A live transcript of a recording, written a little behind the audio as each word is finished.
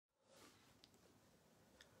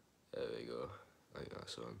like that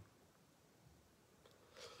song.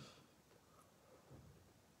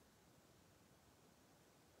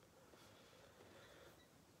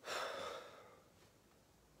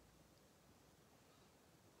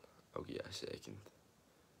 I'll give it a second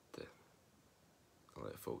to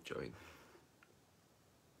let folk join.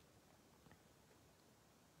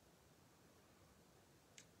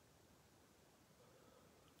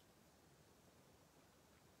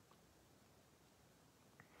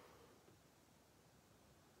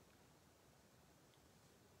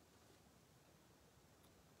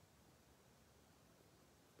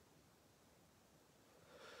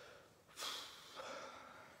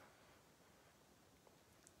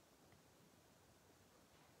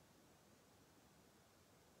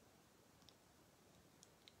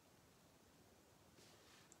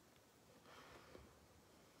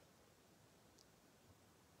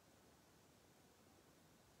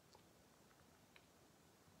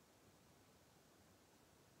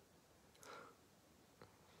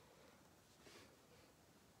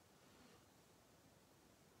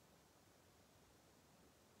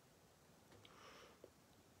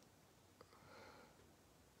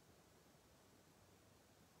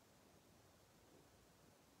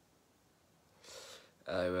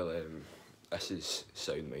 This is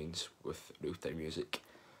Sound Minds with real-time music.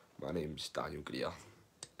 My name's Daniel Greer,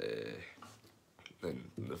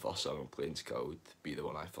 and the first song I'm playing is called Be the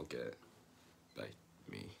One I Forget by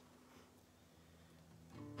me.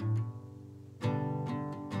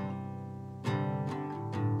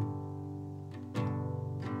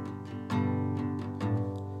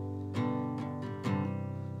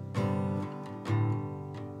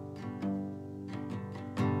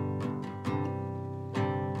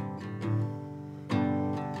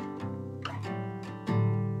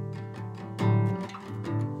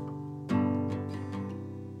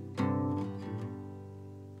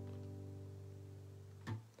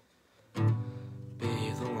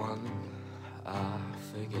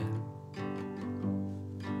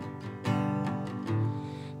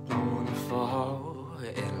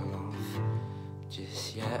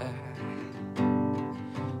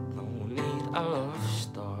 A love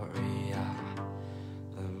story at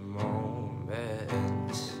the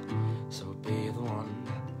moment, so be the one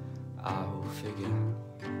I'll forget.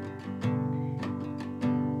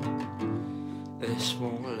 This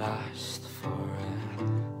won't last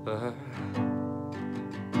forever,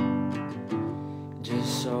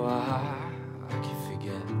 just so I can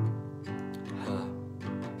forget her.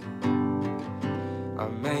 I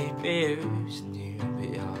may be using you, but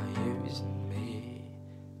you're using me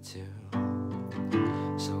too.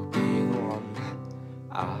 So be the one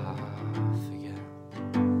I forget.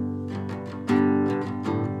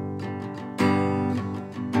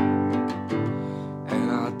 And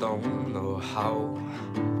I don't know how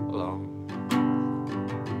long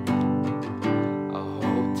I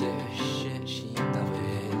hope this shit she never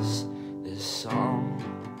is this song.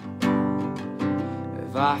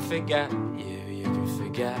 If I forget you, you can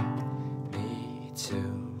forget me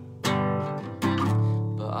too.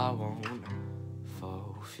 But I won't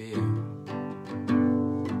fall for you.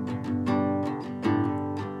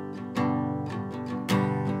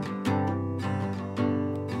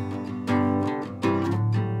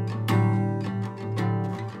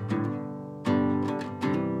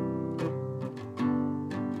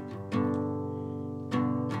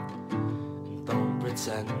 Don't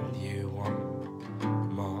pretend you want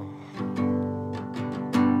more,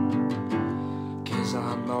 'cause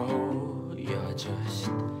I know you're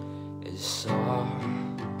just as sore.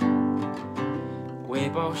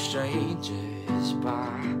 We're both strangers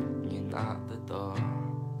banging at the door,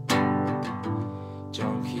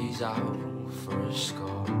 junkies out for a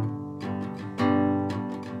score.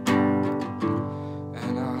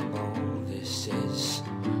 And I know this is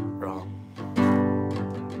wrong,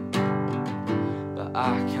 but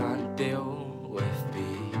I can't deal with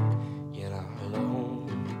being alone.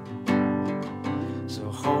 So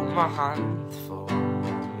hold my hand for one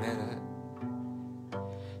more minute,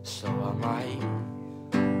 so I might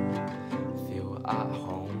feel at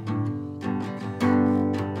home.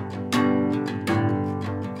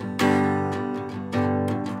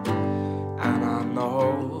 And I know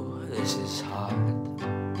this is hard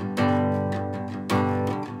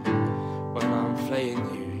when I'm playing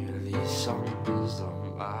you these songs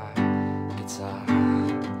on my guitar,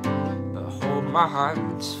 but hold my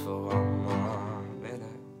hands for one more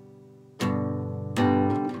minute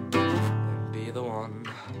and be the one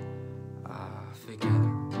I forget.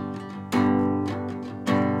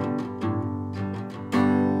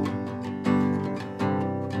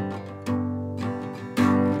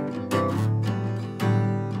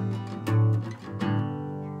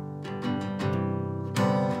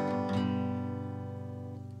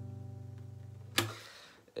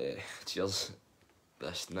 Cheers.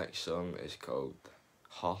 This next song is called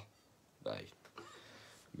Her by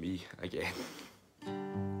me again.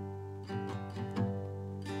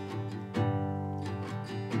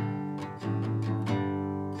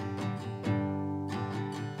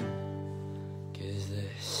 Cause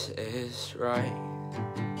this is right,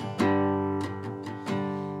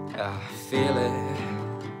 I feel it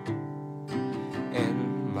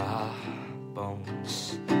in my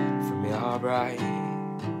bones from your bright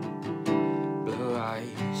blue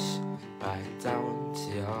eyes right down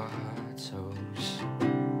to your toes.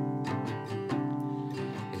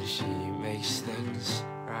 And she makes things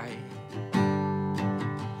right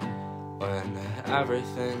when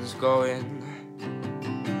everything's going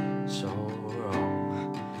so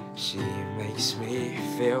wrong. She makes me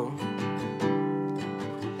feel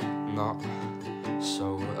not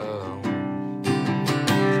so alone.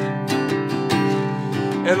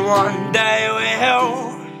 And one day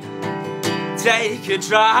we'll take a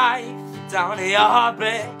drive down the yard,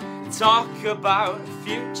 talk about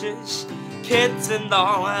futures, kids and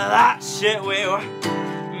all that shit. We'll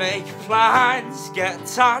make plans, get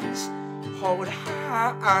tons, hold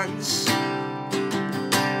hands.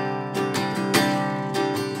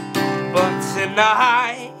 But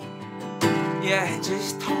tonight, yeah,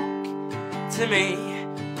 just talk to me,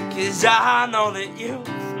 cause I know that you've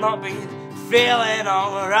not been feeling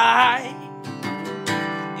alright.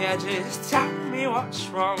 Yeah, just tell me what's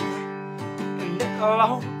wrong and it'll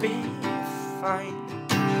all be fine.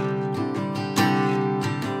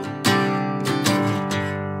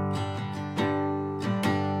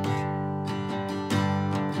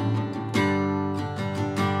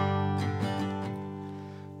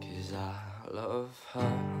 Cause I love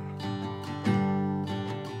her,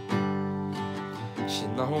 she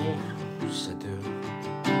knows I do,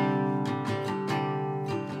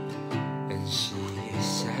 and she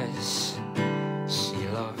says she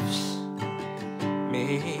loves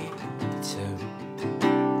me too.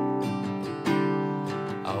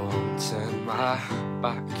 I won't turn my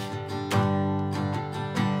back,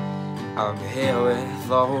 I'm here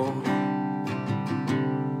with open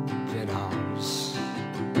arms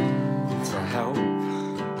to help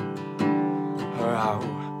her out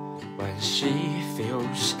when she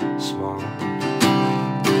feels small.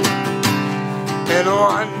 And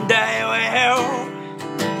one day we'll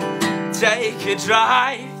take a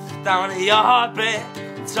drive down the yard,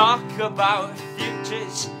 talk about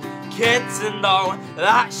futures, kids and all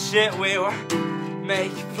that shit. We'll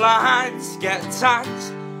make plans, get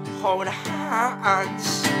tans, hold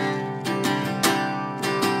hands.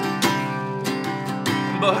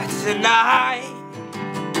 But tonight,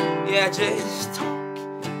 yeah, just talk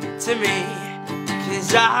to me,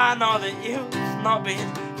 cause I know that you've not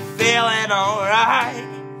been feeling alright.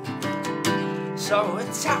 So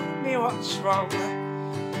tell me what's wrong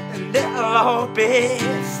and it'll all be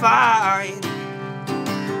fine.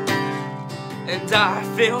 And I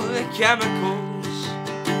feel the chemicals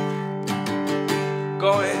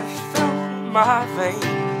going through my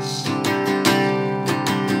veins,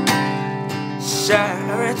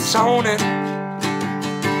 serotonin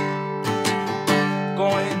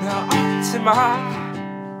going up to my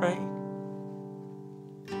brain.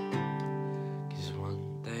 Cause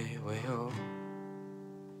one day we'll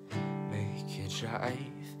make a drive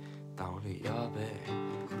down at your bed,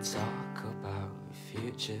 talk about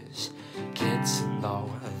futures, kids and all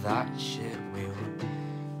that shit. We'll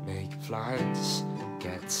make plans,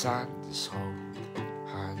 get tans, hold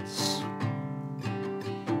hands.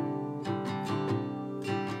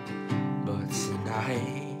 But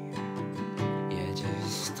tonight, yeah,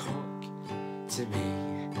 just talk to me,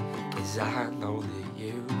 cause I know that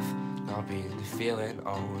you've not been feeling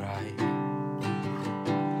alright.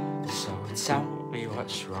 So tell me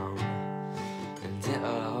what's wrong and it'll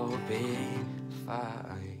all be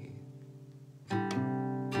fine.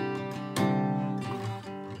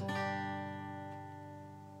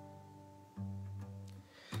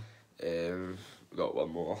 Got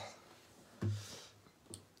one more.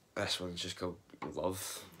 This one's just called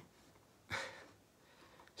Love.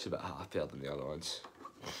 It's a bit happier than the other ones.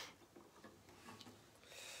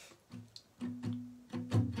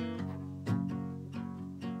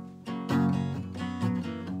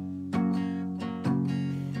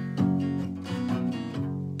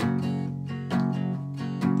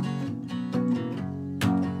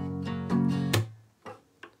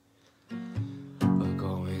 We're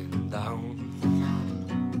going down,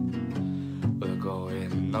 we're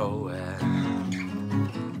going nowhere,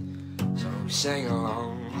 so sing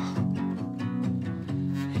along,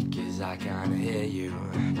 cause I can't hear you,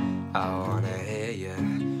 I wanna hear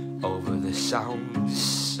you over the the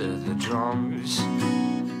sounds of the drums.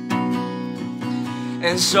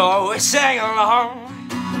 And so we sing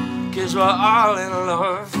along, 'cause we're all in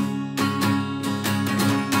love.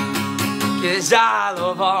 'Cause I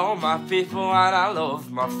love all my people and I love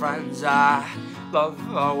my friends. I love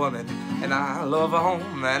a woman and I love a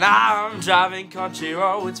home. And I'm driving country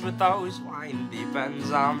roads with those windy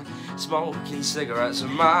bends. I'm smoking cigarettes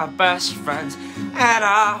with my best friends. And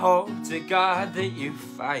I hope to God that you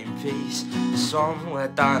find peace somewhere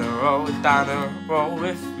down the road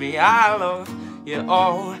with me. I love you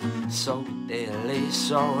all so dearly,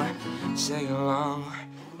 so sing along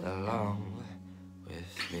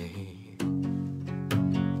with me.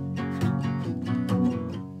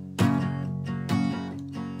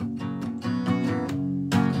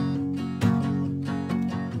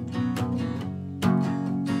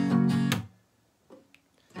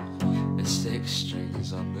 The 6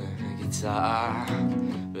 strings on the guitar,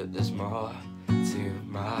 but there's more to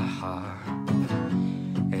my heart,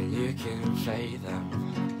 and you can play them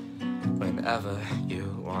whenever you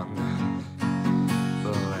want.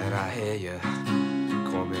 But when I hear you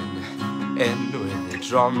coming in with the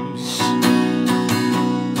drums,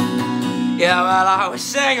 yeah, well, I was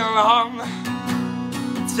singing along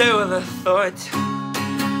to the thought.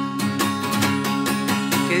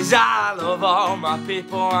 'Cause I love all my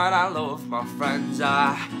people and I love my friends.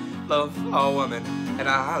 I love a woman and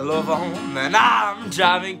I love a home. And I'm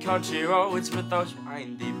driving country roads with those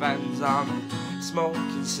windy bends. I'm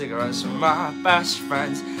smoking cigarettes with my best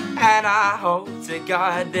friends. And I hope to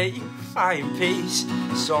God that you find peace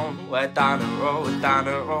somewhere down the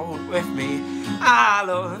road with me. I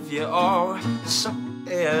love you all so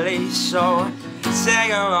dearly, so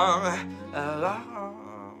sing along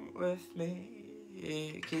with me.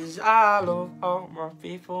 'Cause I love all my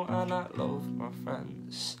people and I love my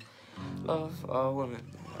friends. Love a woman,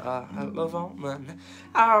 I love a man.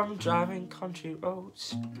 I'm driving country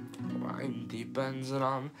roads, windy bends, and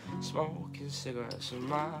I'm smoking cigarettes with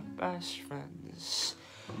my best friends.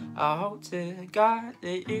 I hope to God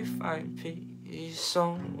that you find peace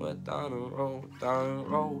somewhere down the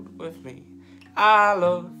road with me. I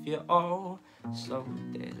love you all so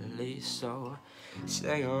dearly, so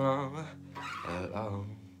sing along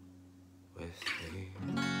with me.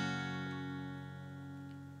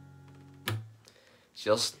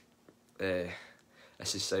 Cheers.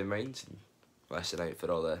 This is Sound Minds, and listen out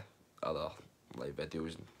for all the other live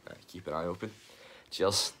videos, and keep an eye open.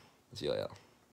 Cheers. See you later.